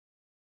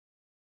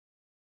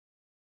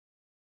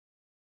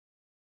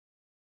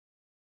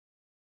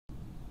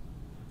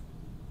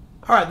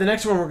All right, the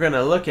next one we're going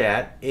to look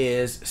at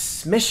is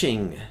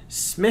smishing.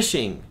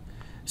 Smishing.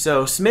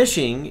 So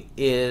smishing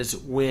is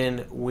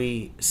when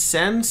we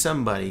send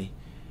somebody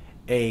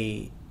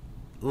a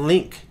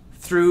link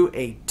through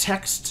a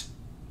text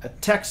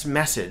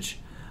message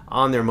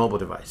on their mobile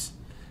device.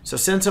 So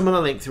send someone a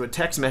link through a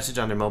text message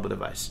on their mobile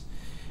device.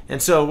 And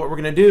so what we're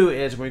going to do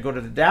is when we go to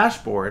the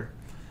dashboard,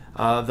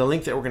 the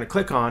link that we're going to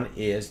click on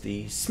is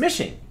the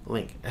smishing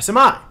link,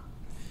 SMI.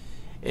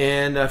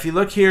 And if you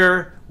look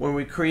here, when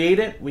we create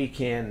it, we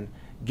can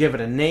give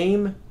it a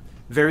name,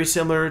 very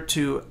similar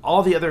to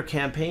all the other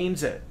campaigns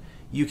that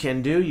you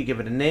can do. You give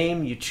it a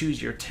name, you choose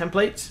your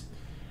templates.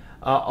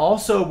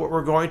 Also, what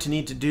we're going to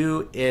need to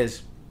do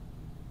is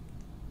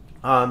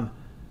to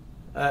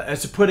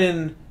put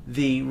in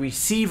the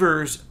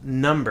receiver's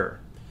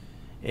number.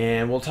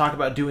 And we'll talk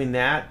about doing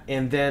that.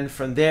 And then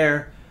from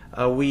there,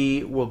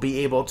 we will be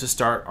able to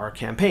start our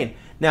campaign.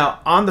 Now,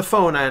 on the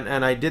phone,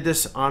 and I did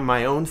this on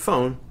my own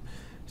phone,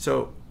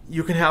 so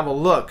you can have a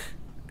look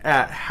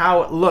at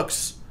how it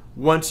looks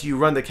once you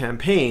run the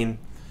campaign.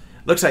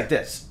 Looks like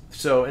this.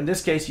 So in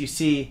this case, you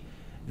see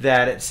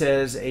that it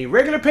says a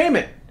regular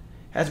payment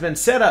has been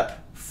set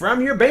up from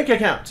your bank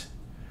account.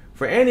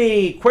 For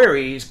any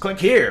queries, click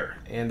here.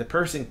 And the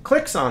person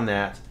clicks on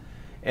that,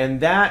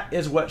 and that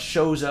is what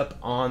shows up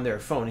on their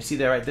phone. You see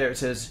that right there? It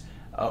says,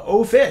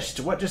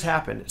 OhPhish, what just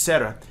happened,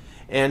 etc.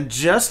 And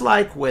just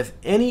like with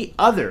any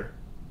other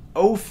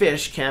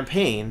OhPhish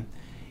campaign,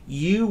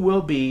 you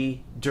will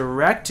be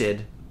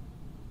directed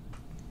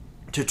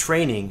to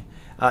training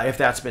if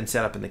that's been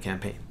set up in the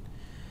campaign.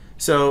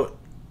 So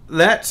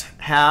let's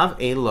have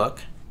a look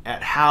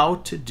at how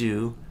to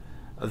do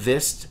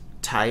this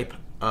type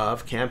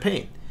of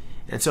campaign.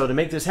 And so to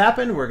make this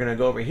happen, we're going to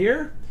go over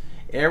here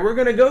and we're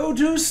going to go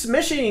to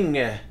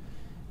Smishing,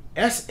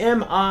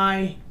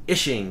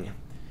 S-M-I-ishing.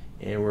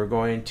 And we're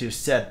going to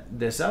set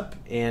this up.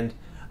 And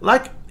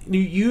like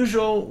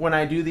usual when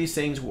I do these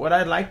things, what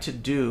I'd like to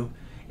do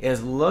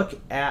is look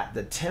at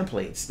the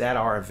templates that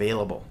are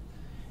available.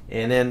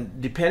 And then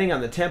depending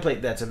on the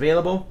template that's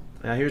available,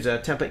 here's a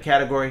template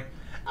category.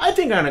 I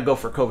think I'm going to go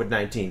for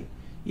COVID-19.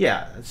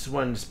 Yeah, this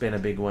one's been a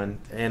big one.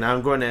 And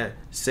I'm going to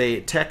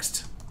say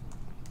text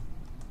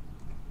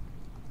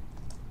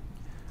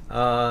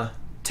for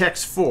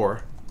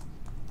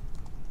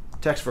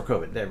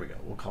COVID. There we go.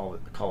 We'll call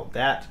it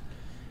that.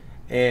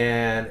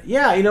 And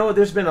yeah, you know,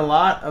 there's been a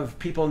lot of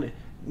people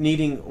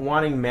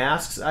wanting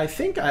masks. I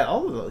think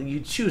you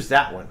choose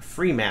that one,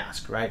 free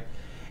mask, right?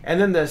 And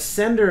then the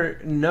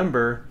sender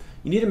number,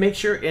 you need to make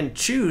sure and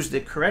choose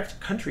the correct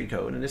country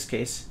code. In this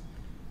case,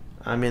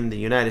 I'm in the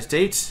United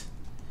States.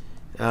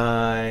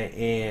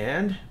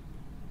 And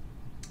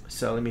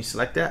so let me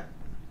select that.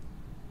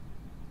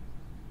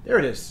 There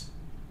it is,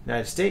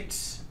 United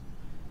States.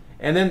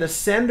 And then the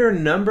sender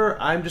number,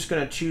 I'm just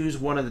going to choose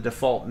one of the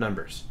default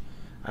numbers.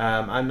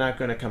 I'm not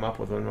going to come up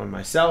with one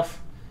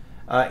myself.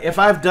 If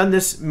I've done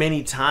this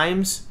many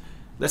times,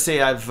 let's say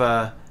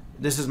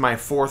this is my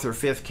 4th or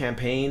 5th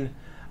campaign,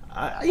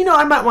 you know,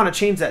 I might want to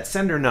change that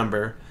sender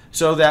number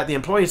so that the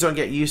employees don't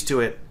get used to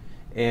it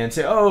and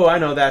say, oh, I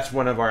know that's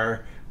one of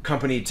our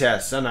company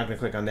tests. I'm not going to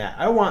click on that.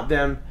 I want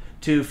them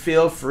to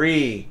feel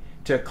free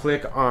to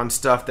click on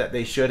stuff that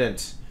they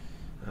shouldn't.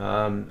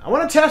 I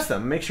want to test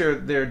them, make sure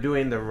they're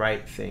doing the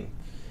right thing.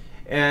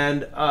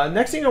 And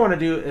next thing I want to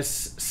do is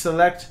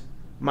select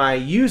my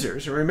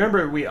users.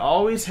 Remember, we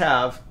always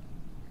have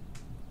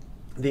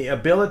the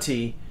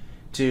ability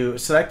to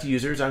select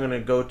users. I'm going to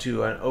go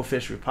to an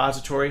OhPhish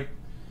repository,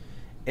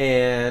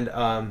 and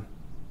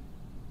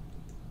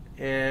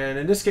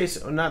in this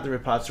case, not the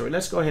repository.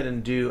 Let's go ahead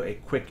and do a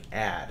quick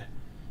add.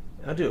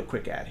 I'll do a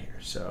quick add here.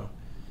 So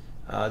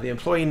the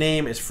employee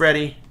name is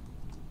Freddie.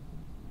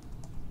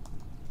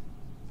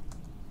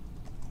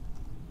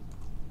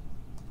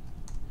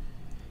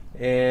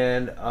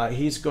 And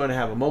he's going to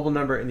have a mobile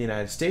number in the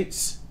United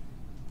States.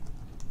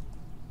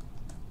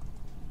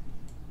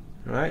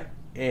 All right,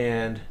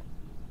 and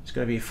it's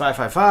going to be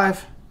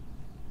 555.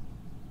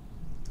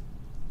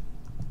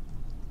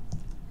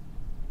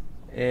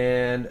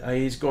 And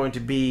he's going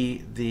to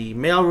be the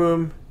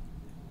mailroom.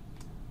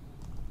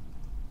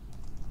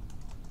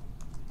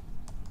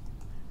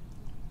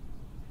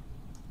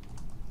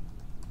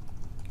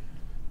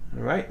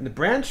 All right, and the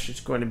branch is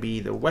going to be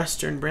the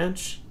Western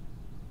branch.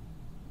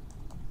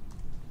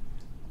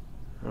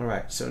 All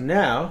right, so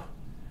now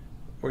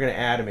we're going to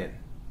add them in.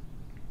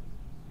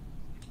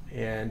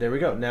 And there we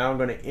go. Now I'm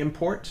going to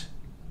import.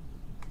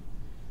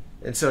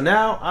 And so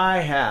now I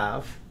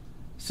have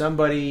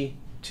somebody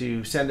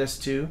to send this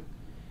to.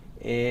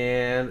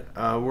 And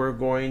we're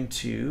going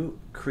to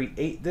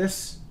create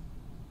this.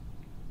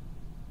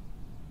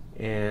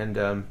 And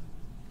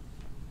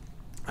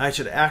I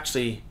should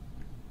actually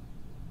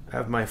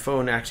have my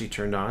phone actually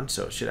turned on,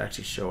 so it should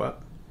actually show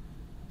up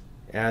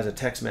as a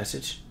text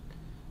message.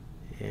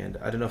 And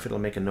I don't know if it'll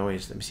make a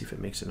noise. Let me see if it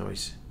makes a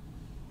noise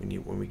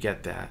when we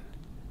get that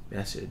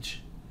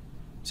message.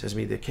 It says to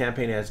me the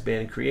campaign has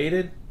been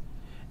created.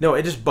 No,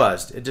 it just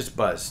buzzed. It just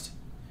buzzed.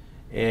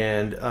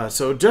 And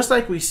so just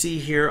like we see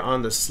here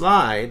on the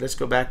slide, let's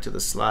go back to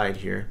the slide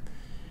here.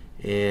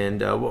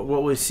 And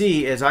what we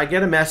see is I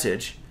get a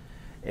message,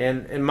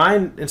 and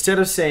mine, instead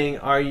of saying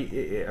are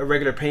you, a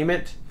regular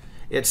payment,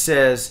 it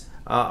says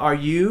are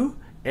you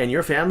and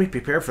your family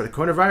prepared for the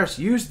coronavirus?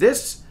 Use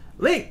this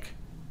link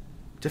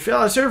to fill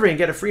out a survey and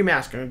get a free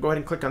mask. I'm going to go ahead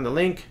and click on the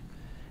link,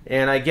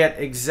 and I get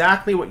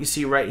exactly what you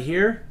see right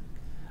here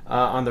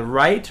on the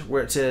right,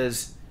 where it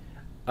says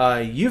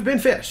you've been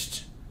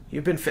phished.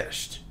 You've been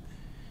phished.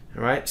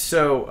 All right.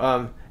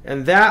 So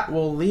and that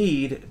will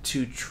lead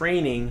to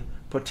training,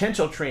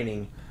 potential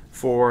training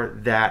for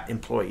that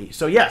employee.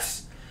 So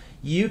yes,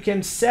 you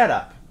can set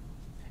up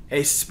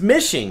a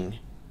smishing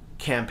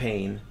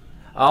campaign,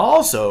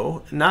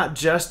 also not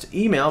just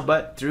email,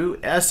 but through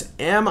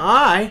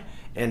SMI,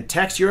 and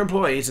text your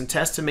employees and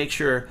test to make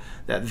sure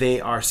that they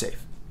are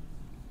safe.